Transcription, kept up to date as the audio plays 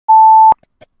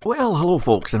Well, hello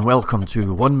folks and welcome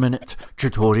to 1 Minute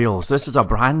Tutorials. This is a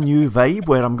brand new vibe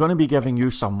where I'm going to be giving you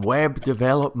some web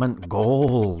development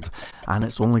gold, and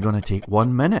it's only going to take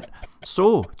 1 minute.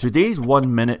 So today's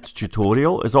 1 minute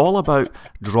tutorial is all about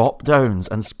dropdowns,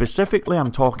 and specifically I'm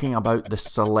talking about the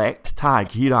select tag.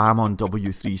 Here I am on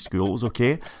W3 Schools,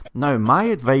 okay? Now my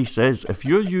advice is, if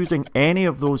you're using any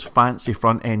of those fancy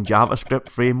front-end JavaScript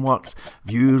frameworks,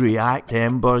 Vue, React,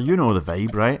 Ember, you know the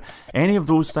vibe, right? Any of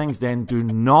those things, then do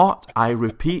not, I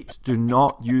repeat, do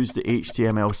not use the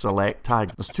HTML select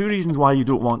tag. There's two reasons why you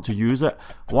don't want to use it.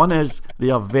 One is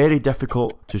they are very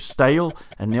difficult to style,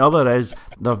 and the other is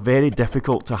they're very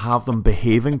difficult to have them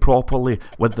behaving properly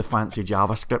with the fancy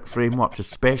JavaScript frameworks,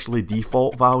 especially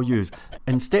default values.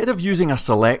 Instead of using a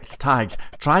select tag,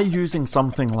 try using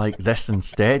something like this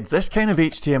instead. This kind of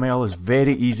HTML is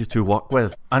very easy to work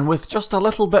with, and with just a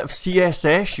little bit of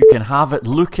CSS you can have it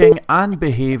looking and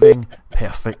behaving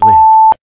perfectly.